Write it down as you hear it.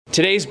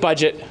Today's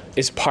budget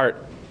is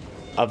part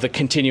of the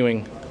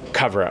continuing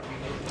cover-up.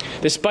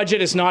 This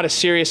budget is not a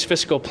serious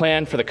fiscal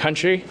plan for the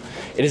country.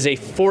 It is a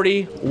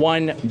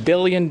 $41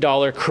 billion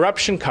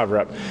corruption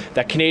cover-up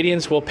that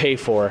Canadians will pay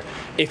for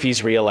if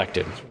he's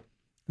re-elected.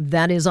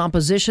 That is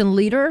opposition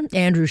leader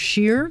Andrew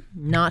Scheer,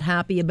 not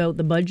happy about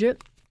the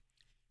budget,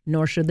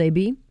 nor should they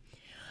be,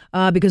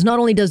 because not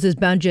only does this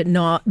budget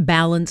not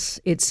balance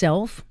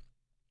itself,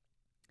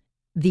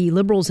 the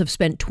Liberals have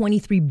spent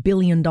 $23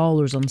 billion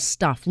on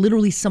stuff,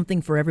 literally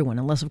something for everyone,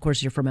 unless, of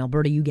course, you're from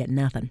Alberta, you get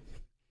nothing.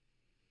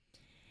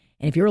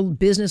 And if you're a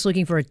business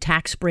looking for a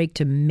tax break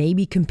to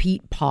maybe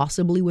compete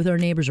possibly with our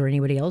neighbors or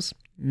anybody else,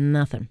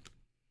 nothing.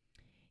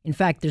 In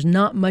fact, there's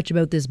not much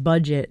about this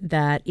budget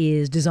that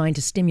is designed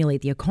to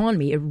stimulate the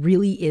economy. It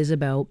really is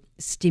about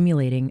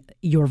stimulating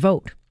your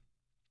vote.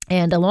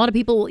 And a lot of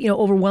people,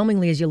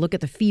 overwhelmingly, as you look at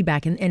the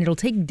feedback, and it'll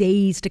take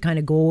days to kind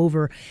of go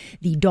over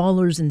the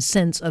dollars and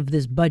cents of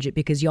this budget,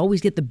 because you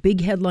always get the big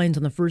headlines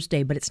on the first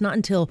day, but it's not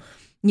until,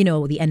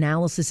 the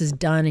analysis is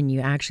done and you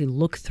actually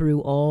look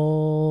through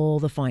all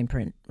the fine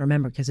print.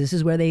 Remember, because this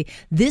is what they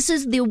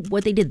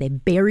did. They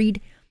buried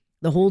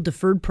the whole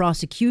deferred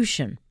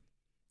prosecution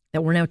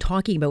that we're now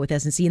talking about with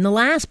SNC in the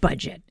last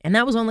budget. And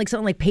that was on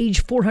something like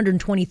page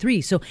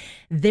 423. So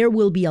there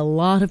will be a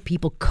lot of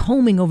people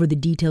combing over the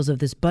details of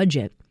this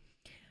budget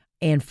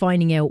and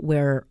finding out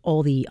where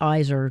all the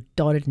I's are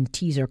dotted and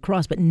T's are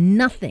crossed. But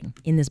nothing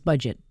in this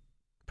budget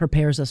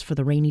prepares us for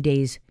the rainy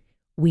days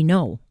we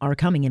know are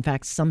coming. In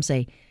fact, some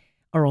say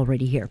are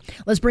already here.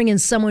 Let's bring in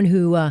someone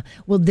who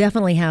will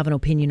definitely have an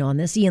opinion on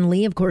this. Ian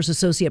Lee, of course,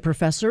 Associate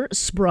Professor,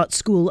 Sprott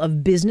School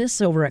of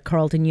Business over at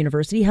Carleton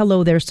University.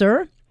 Hello there,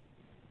 sir.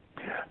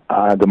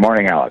 Good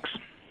morning, Alex.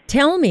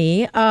 Tell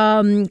me,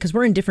 because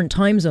we're in different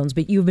time zones,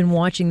 but you've been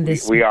watching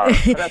this. We are.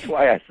 That's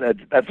why I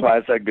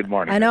said good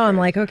morning. I know. I'm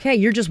like, okay,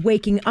 you're just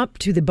waking up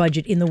to the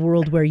budget in the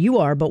world where you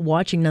are, but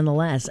watching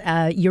nonetheless.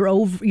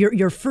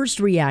 Your first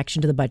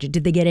reaction to the budget,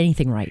 did they get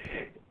anything right?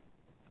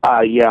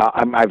 Yeah,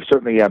 I've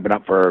certainly been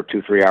up for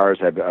 2-3 hours.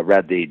 I've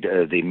read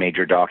the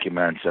major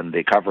documents and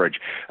the coverage.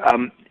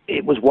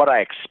 It was what I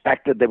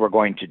expected they were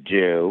going to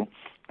do.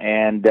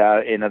 And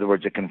in other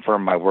words, it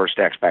confirmed my worst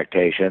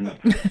expectations.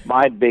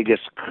 My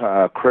biggest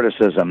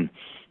criticism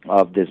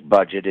of this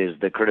budget is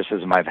the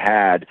criticism I've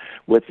had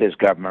with this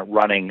government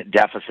running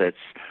deficits,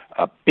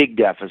 big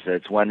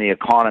deficits, when the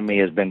economy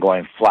has been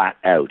going flat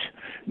out,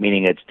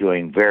 meaning it's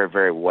doing very,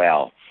 very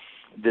well.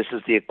 This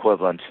is the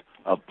equivalent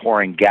of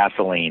pouring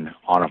gasoline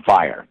on a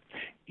fire.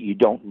 You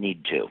don't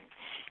need to.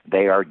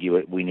 They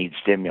argue we need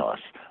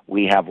stimulus.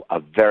 We have a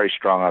very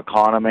strong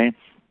economy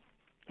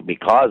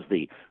because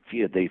the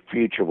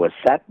future was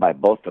set by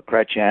both the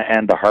Chrétien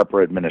and the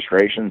Harper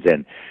administrations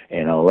in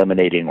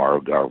eliminating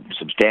or very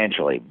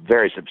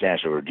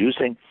substantially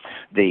reducing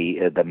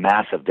the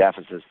massive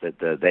deficits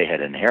that they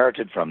had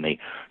inherited from the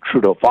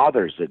Trudeau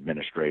Fathers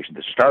administration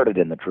that started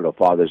in the Trudeau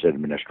Fathers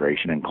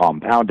administration and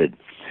compounded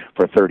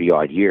for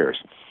 30-odd years.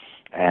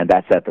 And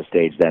that set the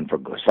stage then for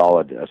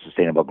solid,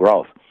 sustainable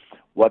growth.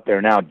 What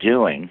they're now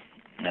doing,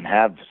 and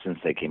have since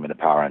they came into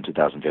power in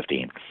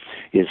 2015,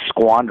 is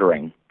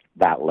squandering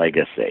that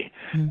legacy.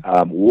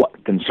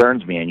 What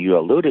concerns me, and you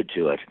alluded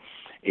to it,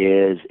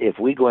 is if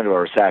we go into a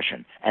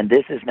recession, and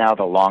this is now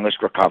the longest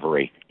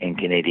recovery in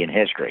Canadian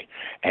history,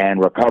 and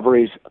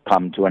recoveries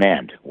come to an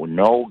end.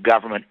 No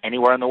government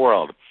anywhere in the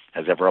world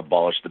has ever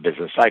abolished the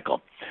business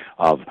cycle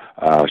of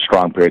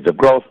strong periods of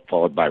growth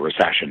followed by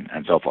recession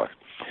and so forth.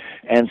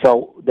 And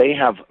so they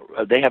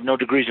have no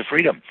degrees of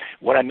freedom.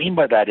 What I mean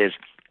by that is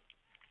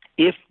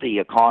if the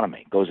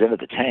economy goes into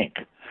the tank,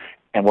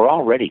 and we're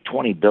already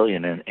 $20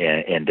 billion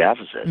in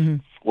deficit. Mm-hmm.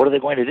 What are they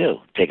going to do?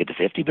 Take it to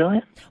 $50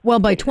 billion? Well,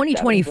 by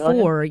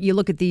 2024, you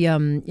look at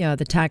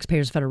the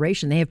Taxpayers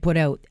Federation. They have put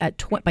out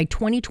by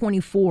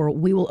 2024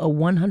 we will owe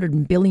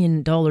 $100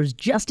 billion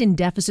just in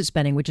deficit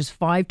spending, which is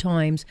 5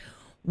 times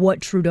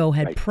what Trudeau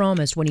had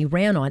promised when he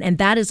ran on, and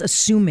that is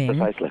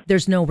assuming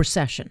there's no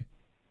recession.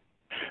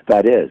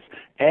 That is.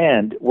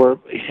 And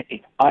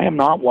I am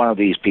not one of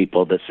these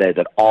people that say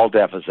that all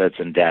deficits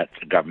and debt,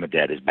 government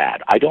debt, is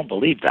bad. I don't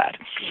believe that.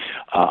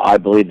 I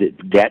believe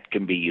that debt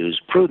can be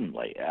used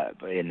prudently.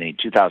 In the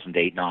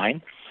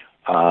 2008-9,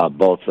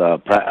 both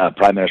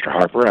Prime Minister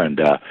Harper and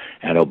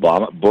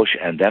Obama, Bush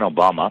and then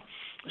Obama,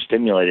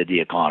 stimulated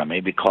the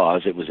economy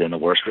because it was in the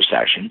worst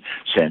recession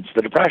since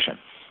the Depression.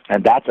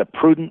 And that's a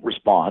prudent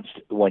response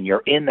when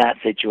you're in that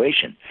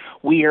situation.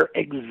 We are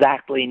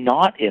exactly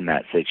not in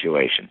that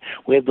situation.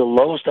 We have the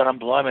lowest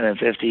unemployment in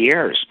 50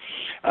 years.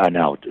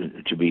 Now,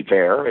 to be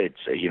fair, it's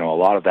a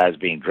lot of that is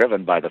being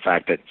driven by the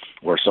fact that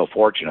we're so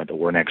fortunate that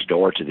we're next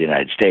door to the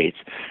United States,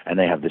 and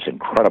they have this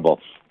incredible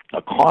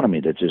economy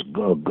that's just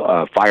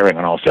firing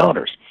on all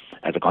cylinders.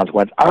 As a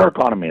consequence, our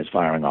economy is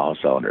firing all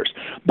cylinders,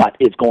 but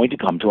it's going to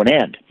come to an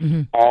end.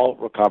 Mm-hmm. All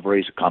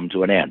recoveries come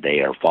to an end. They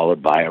are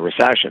followed by a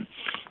recession.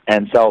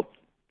 And so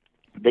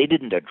they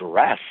didn't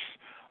address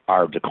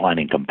our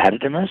declining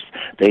competitiveness.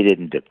 They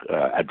didn't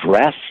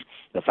address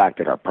the fact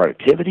that our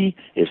productivity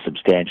is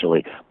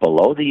substantially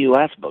below the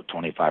U.S., about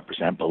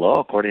 25% below,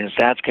 according to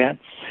StatsCan.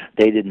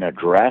 They didn't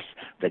address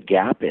the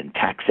gap in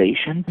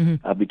taxation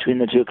between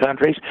the two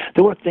countries.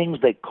 There were things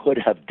they could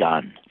have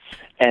done.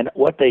 And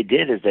what they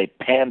did is they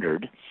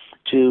pandered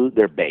to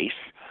their base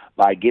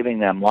by giving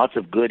them lots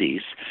of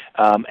goodies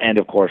and,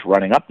 of course,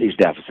 running up these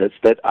deficits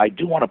that I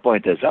do want to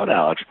point this out,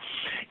 Alex.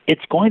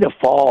 It's going to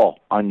fall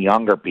on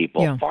younger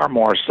people far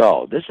more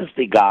so. This is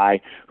the guy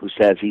who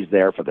says he's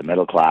there for the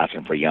middle class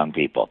and for young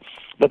people.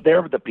 But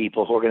they're the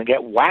people who are going to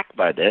get whacked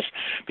by this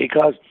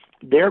because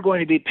they're going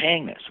to be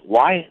paying this.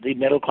 Why the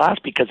middle class?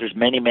 Because there's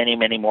many, many,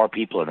 many more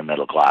people in the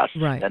middle class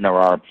than there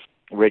are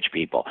rich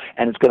people.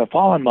 And it's going to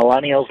fall on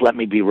millennials, let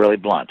me be really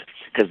blunt,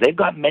 because they've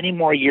got many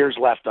more years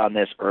left on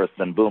this earth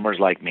than boomers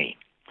like me.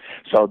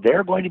 So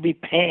they're going to be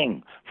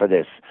paying for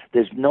this.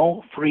 There's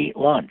no free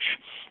lunch.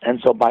 And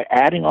so by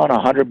adding on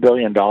 $100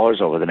 billion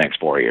over the next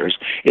 4 years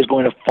is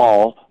going to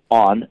fall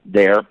on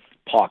their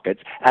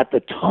pockets at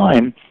the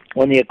time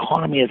when the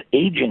economy is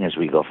aging as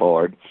we go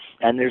forward,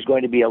 and there's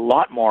going to be a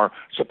lot more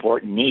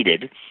support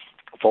needed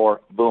for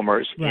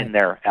boomers in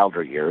their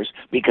elder years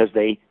because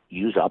they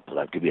use up,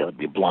 to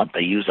be blunt,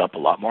 they use up a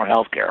lot more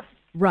health care.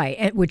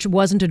 Right, which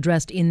wasn't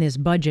addressed in this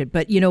budget.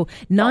 But,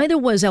 neither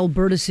was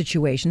Alberta's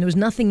situation. There was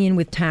nothing in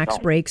with tax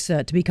breaks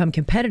to become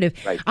competitive.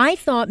 Right. I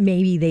thought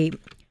maybe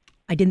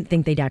I didn't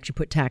think they'd actually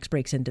put tax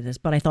breaks into this,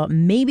 but I thought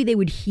maybe they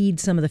would heed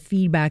some of the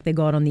feedback they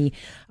got on the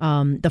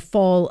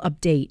fall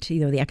update,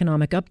 the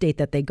economic update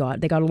that they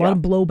got. They got a lot of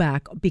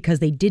blowback because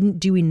they didn't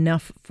do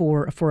enough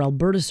for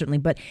Alberta, certainly,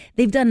 but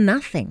they've done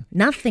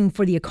nothing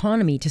for the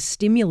economy to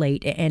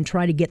stimulate and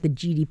try to get the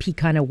GDP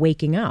kind of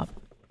waking up.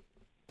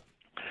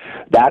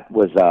 That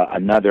was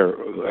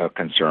another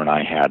concern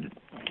I had.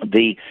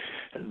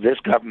 This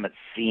government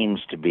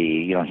seems to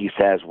be, he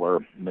says where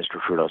Mr.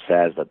 Trudeau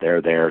says that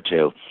they're there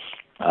to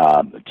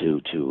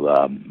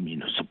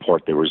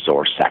support the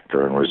resource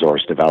sector and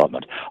resource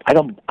development.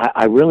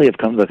 I really have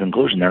come to the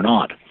conclusion they're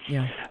not.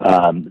 Yeah.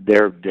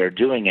 They're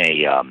doing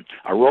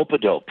a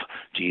rope-a-dope,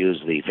 to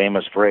use the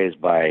famous phrase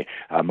by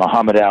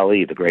Muhammad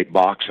Ali, the great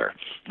boxer.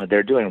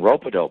 They're doing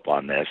rope-a-dope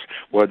on this,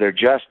 where they're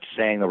just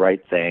saying the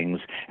right things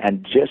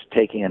and just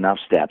taking enough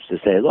steps to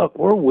say, look,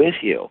 we're with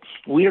you.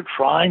 We are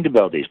trying to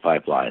build these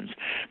pipelines.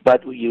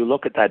 But you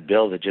look at that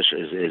bill that just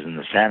is in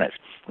the Senate,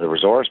 the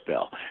resource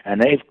bill,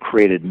 and they've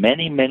created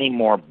many, many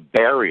more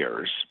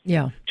barriers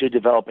to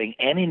developing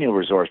any new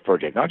resource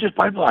project, not just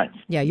pipelines.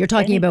 Yeah, you're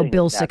talking about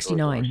Bill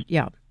 69.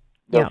 Yeah.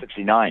 Bill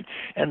 69.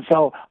 And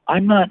so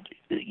I'm not,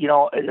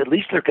 at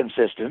least they're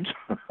consistent,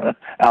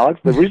 Alex.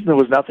 The reason there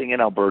was nothing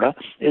in Alberta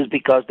is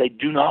because they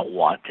do not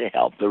want to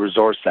help the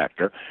resource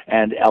sector,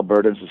 and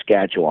Alberta and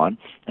Saskatchewan,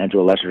 and to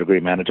a lesser degree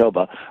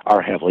Manitoba,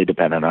 are heavily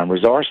dependent on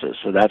resources.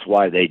 So that's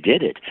why they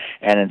did it.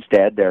 And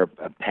instead they're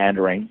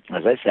pandering,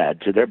 as I said,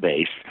 to their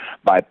base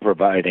by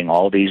providing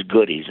all these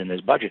goodies in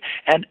this budget.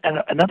 And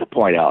another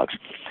point, Alex,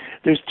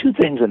 there's two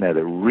things in there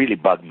that really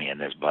bug me in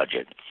this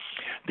budget.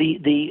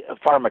 The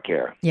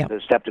pharmacare, the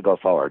step to go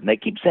forward. And they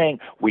keep saying,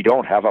 we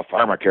don't have a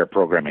pharmacare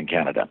program in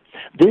Canada.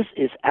 This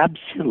is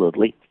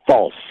absolutely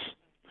false.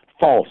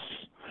 False.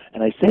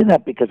 And I say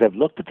that because I've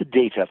looked at the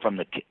data from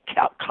the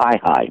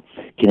CIHI,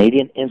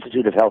 Canadian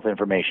Institute of Health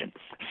Information,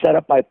 set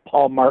up by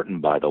Paul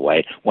Martin, by the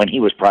way, when he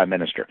was Prime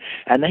Minister.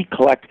 And they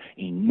collect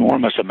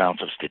enormous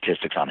amounts of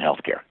statistics on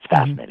healthcare. It's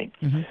fascinating.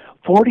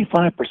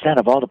 45%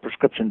 of all the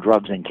prescription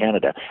drugs in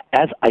Canada,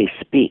 as I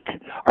speak,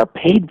 are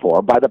paid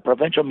for by the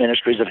provincial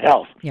ministries of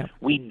health.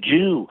 We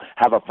do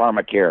have a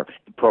pharmacare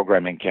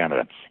program in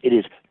Canada. It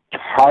is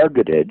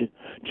targeted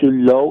to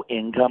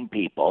low-income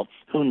people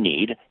who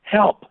need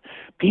help.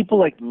 People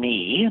like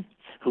me,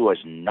 who is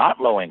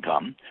not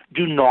low-income,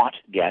 do not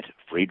get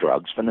free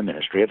drugs from the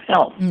Ministry of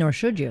Health. Nor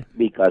should you.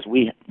 Because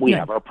we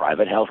have our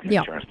private health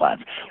insurance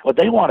plans. What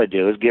they want to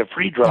do is give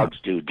free drugs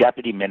to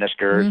deputy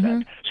ministers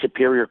and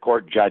superior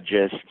court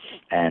judges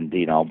and,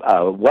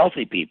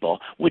 wealthy people,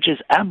 which is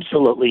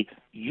absolutely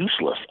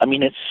useless. I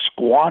mean, it's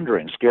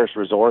squandering scarce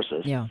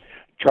resources.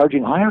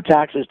 Charging higher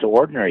taxes to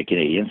ordinary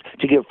Canadians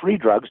to give free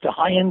drugs to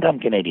high-income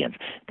Canadians.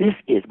 This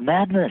is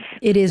madness.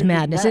 It is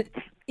madness.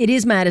 It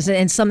is madness,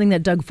 and something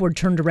that Doug Ford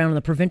turned around on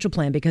the provincial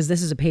plan, because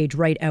this is a page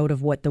right out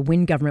of what the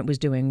Wynne government was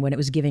doing when it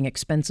was giving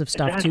expensive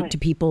stuff to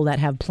people that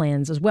have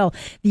plans as well.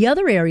 The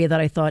other area that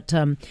I thought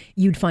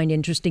you'd find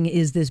interesting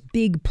is this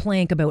big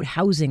plank about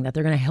housing, that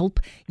they're going to help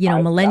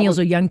millennials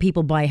or young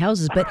people buy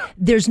houses, but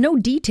there's no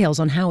details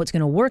on how it's going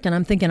to work. And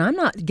I'm thinking, I'm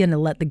not going to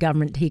let the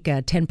government take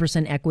a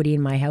 10% equity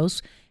in my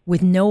house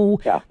with no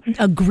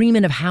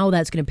agreement of how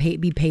that's going to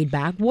be paid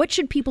back. What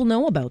should people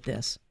know about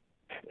this?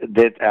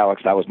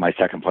 Alex, that was my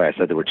second point. I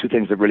said there were two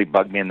things that really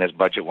bugged me in this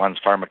budget. One's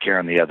pharmacare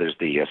and the other's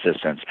the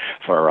assistance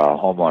for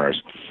homeowners.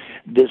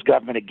 This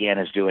government, again,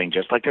 is doing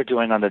just like they're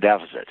doing on the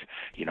deficit.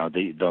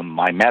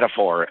 My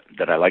metaphor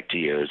that I like to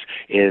use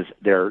is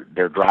they're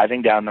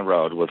driving down the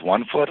road with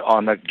one foot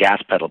on the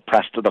gas pedal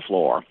pressed to the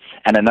floor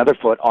and another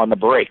foot on the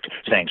brake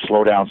saying,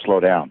 slow down,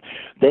 slow down.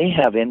 they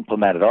have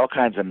implemented all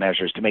kinds of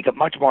measures to make it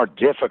much more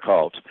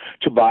difficult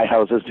to buy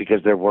houses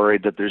because they're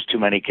worried that there's too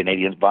many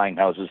Canadians buying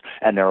houses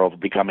and they're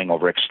becoming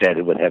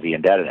overextended with heavy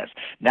indebtedness.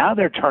 Now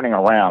they're turning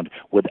around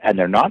and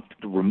they're not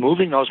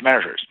removing those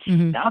measures.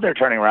 Mm-hmm. Now they're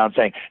turning around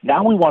saying,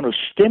 now we want to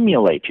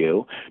stimulate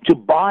you to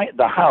buy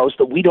the house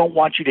that we don't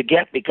want you to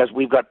get because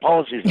we've got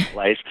policies in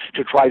place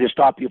to try to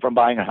stop you from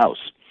buying a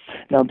house.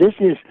 Now this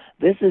is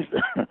this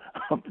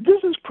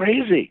is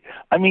crazy.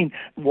 I mean,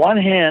 one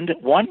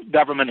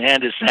government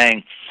hand is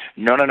saying,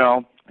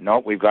 no,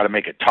 we've got to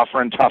make it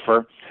tougher and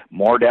tougher,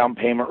 more down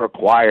payment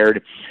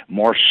required,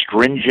 more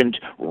stringent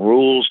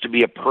rules to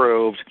be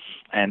approved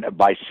and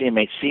by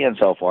CMHC and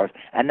so forth.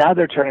 And now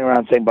they're turning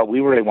around saying, but we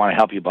really want to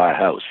help you buy a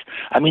house.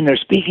 I mean, they're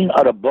speaking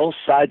out of both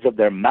sides of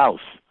their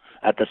mouth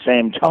at the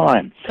same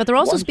time. But they're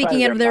also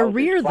speaking out of their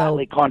rear, though.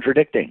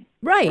 Contradicting.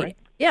 Right.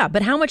 Yeah,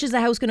 but how much is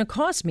the house going to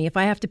cost me if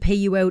I have to pay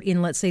you out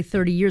in, let's say,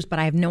 30 years, but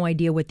I have no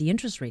idea what the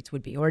interest rates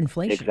would be or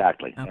inflation?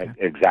 Exactly. Okay.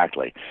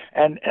 Exactly.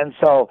 And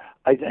so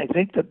I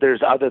think that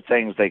there's other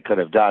things they could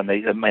have done.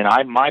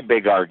 My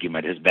big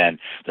argument has been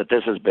that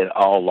this has been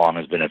all along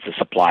it's a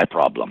supply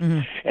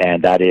problem,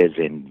 and that is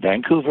in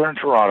Vancouver and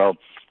Toronto.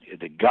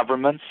 The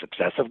governments,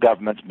 successive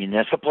governments,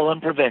 municipal and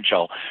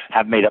provincial,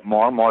 have made it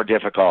more and more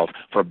difficult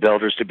for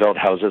builders to build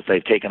houses.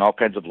 They've taken all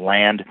kinds of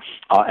land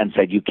and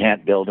said you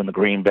can't build in the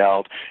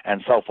Greenbelt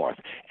and so forth.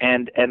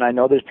 And I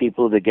know there's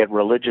people that get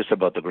religious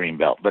about the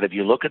Greenbelt, but if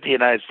you look at the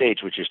United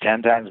States, which is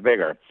 10 times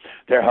bigger,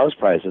 their house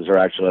prices are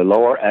actually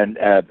lower and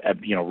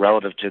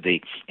relative to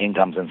the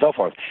incomes and so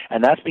forth.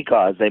 And that's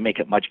because they make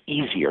it much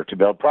easier to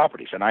build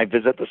properties. And I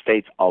visit the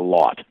States a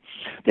lot.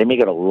 They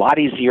make it a lot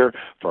easier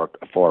for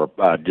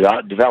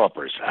developers,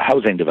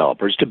 housing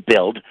developers, to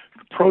build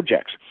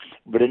projects.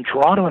 But in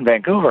Toronto and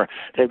Vancouver,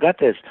 they've got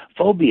this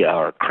phobia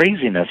or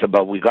craziness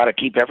about we've got to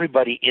keep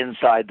everybody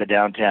inside the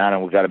downtown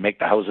and we've got to make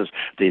the houses,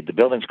 the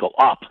buildings go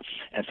up,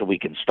 and so we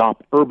can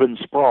stop urban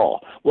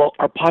sprawl. Well,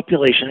 our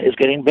population is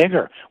getting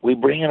bigger. We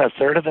bring in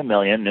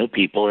 1/3 new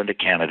people into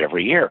Canada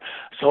every year.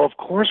 So, of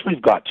course,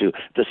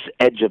 this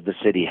edge of the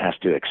city has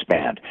to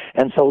expand.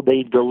 And so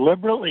they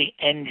deliberately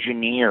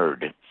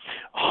engineered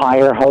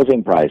higher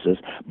housing prices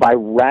by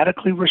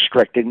radically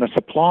restricting the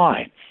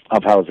supply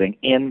of housing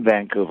in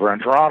Vancouver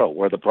and Toronto,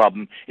 where the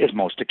problem is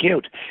most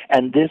acute.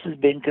 And this has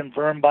been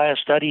confirmed by a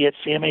study at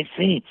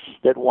CMHC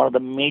that one of the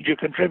major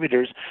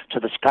contributors to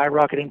the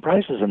skyrocketing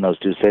prices in those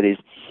two cities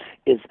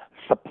is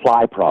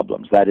supply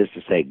problems. That is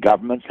to say,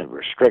 governments have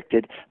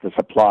restricted the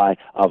supply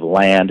of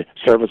land,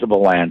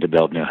 serviceable land, to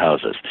build new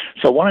houses.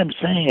 So what I'm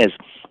saying is,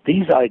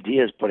 these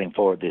ideas putting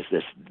forward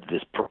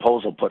this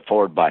proposal put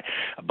forward by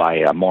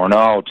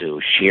Morneau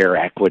to share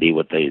equity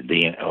with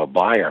the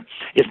buyer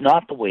is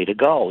not the way to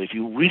go. If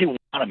you really want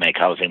to make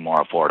housing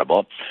more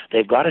affordable,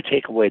 they've got to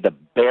take away the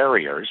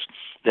barriers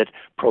that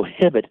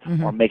prohibit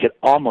or make it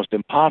almost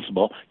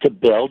impossible to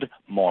build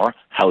more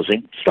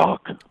housing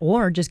stock.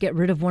 Or just get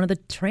rid of one of the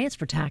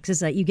transfer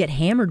taxes that you get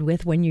hammered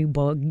with when you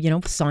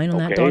sign on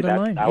that dotted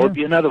line. That would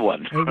be another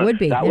one. It would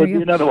be. That would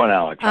be another one,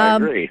 Alex. I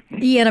agree.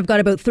 Ian, I've got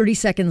about 30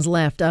 seconds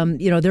left.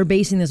 They're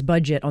basing this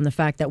budget on the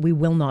fact that we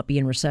will not be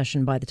in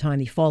recession by the time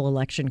the fall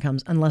election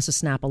comes, unless a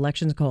snap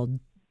election is called.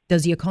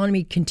 Does the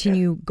economy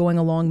continue going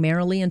along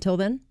merrily until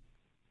then?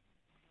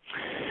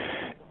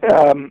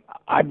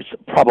 I'll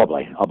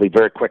be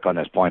very quick on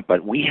this point,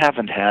 but we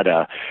haven't had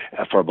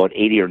for about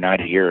 80 or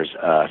 90 years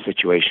a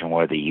situation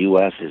where the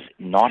U.S. is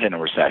not in a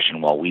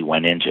recession while we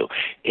went into.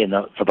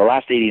 For the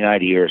last 80,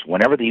 90 years,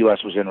 whenever the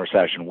U.S. was in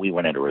recession, we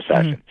went into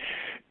recession.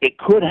 It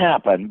could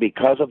happen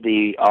because of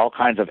all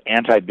kinds of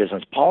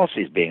anti-business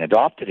policies being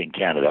adopted in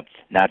Canada,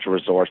 natural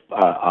resource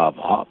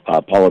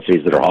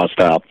policies that are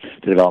hostile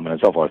to development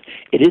and so forth.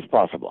 It is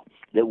possible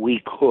that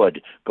we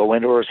could go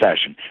into a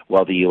recession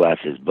while the U.S.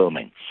 is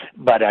booming.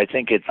 But I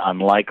think it's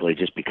unlikely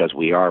just because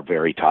we are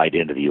very tied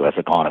into the U.S.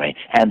 economy,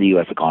 and the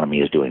U.S. economy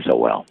is doing so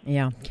well.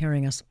 Yeah,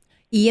 carrying us.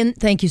 Ian,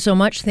 thank you so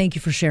much. Thank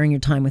you for sharing your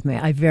time with me.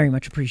 I very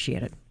much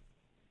appreciate it.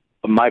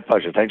 My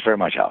pleasure. Thanks very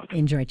much, Alex.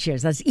 Enjoy.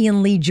 Cheers. That's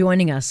Ian Lee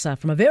joining us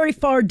from a very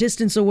far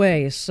distance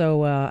away.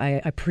 So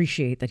I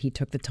appreciate that he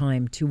took the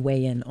time to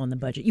weigh in on the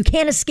budget. You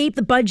can't escape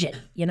the budget.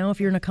 If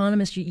you're an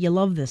economist, you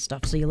love this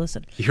stuff, so you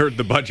listen. He heard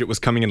the budget was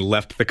coming and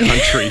left the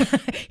country.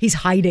 He's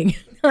hiding.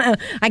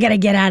 I got to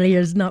get out of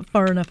here. It's not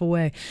far enough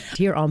away.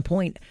 Here on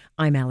Point,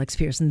 I'm Alex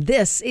Pearson.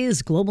 This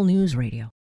is Global News Radio.